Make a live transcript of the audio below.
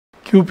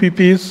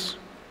UPP's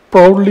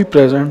proudly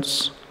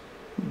presents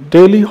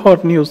Daily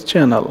Hot News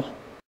Channel.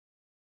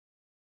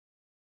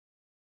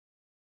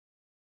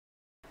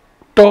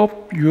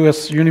 Top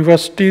US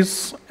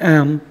universities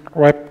and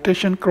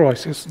reputation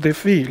crisis they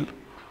feel.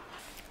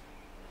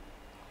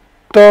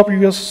 Top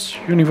US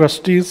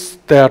universities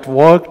that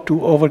work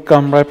to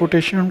overcome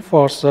reputation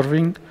for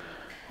serving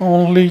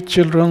only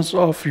children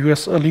of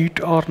US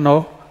elite are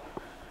now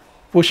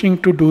pushing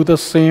to do the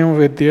same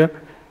with their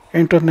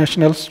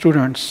international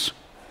students.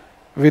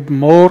 With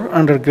more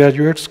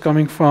undergraduates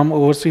coming from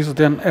overseas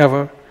than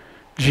ever,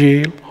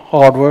 Yale,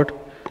 Harvard,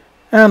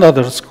 and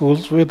other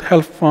schools with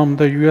help from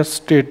the US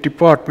State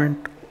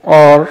Department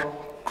are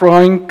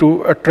trying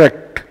to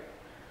attract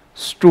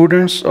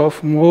students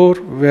of more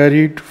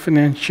varied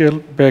financial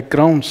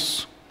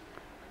backgrounds.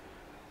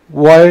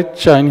 Why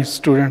Chinese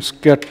students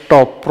get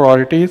top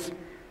priorities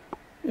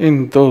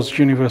in those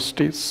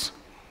universities?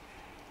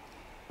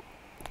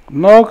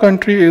 No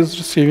country is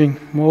receiving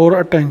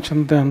more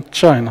attention than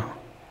China,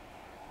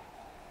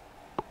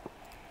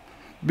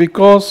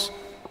 because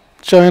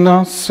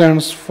China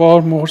sends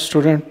far more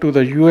students to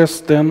the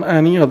US than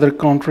any other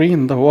country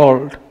in the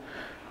world.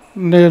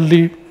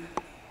 Nearly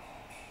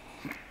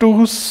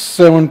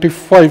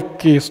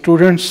 275,000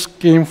 students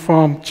came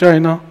from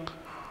China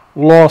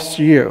last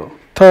year.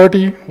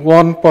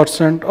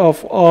 31%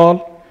 of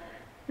all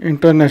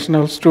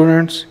international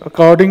students,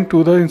 according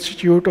to the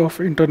Institute of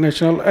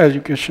International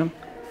Education.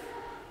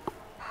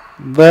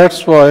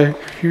 That's why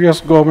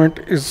US government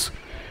is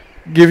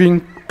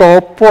giving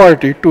top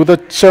priority to the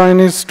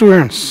Chinese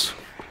students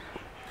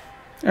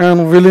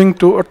and willing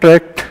to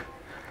attract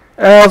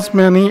as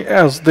many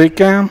as they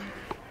can